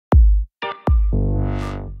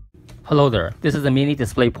Hello there, this is a mini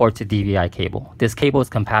DisplayPort to DVI cable. This cable is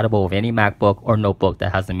compatible with any MacBook or notebook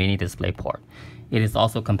that has a mini DisplayPort. It is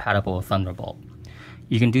also compatible with Thunderbolt.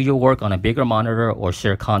 You can do your work on a bigger monitor or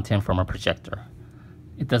share content from a projector.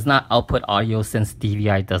 It does not output audio since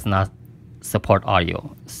DVI does not support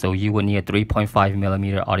audio, so you would need a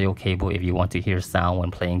 3.5mm audio cable if you want to hear sound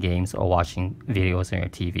when playing games or watching videos on your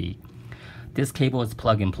TV. This cable is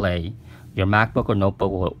plug and play. Your MacBook or notebook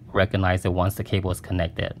will recognize it once the cable is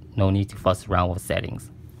connected. No need to fuss around with settings.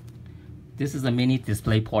 This is a mini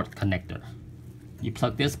DisplayPort connector. You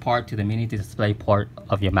plug this part to the mini DisplayPort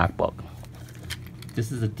of your MacBook.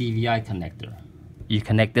 This is a DVI connector. You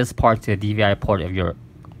connect this part to the DVI port of your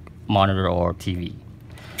monitor or TV.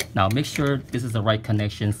 Now make sure this is the right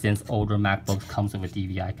connection since older MacBooks comes with a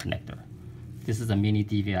DVI connector. This is a mini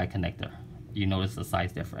DVI connector. You notice the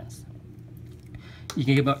size difference. You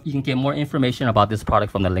can get more information about this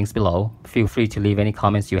product from the links below. Feel free to leave any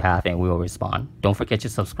comments you have and we will respond. Don't forget to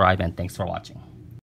subscribe and thanks for watching.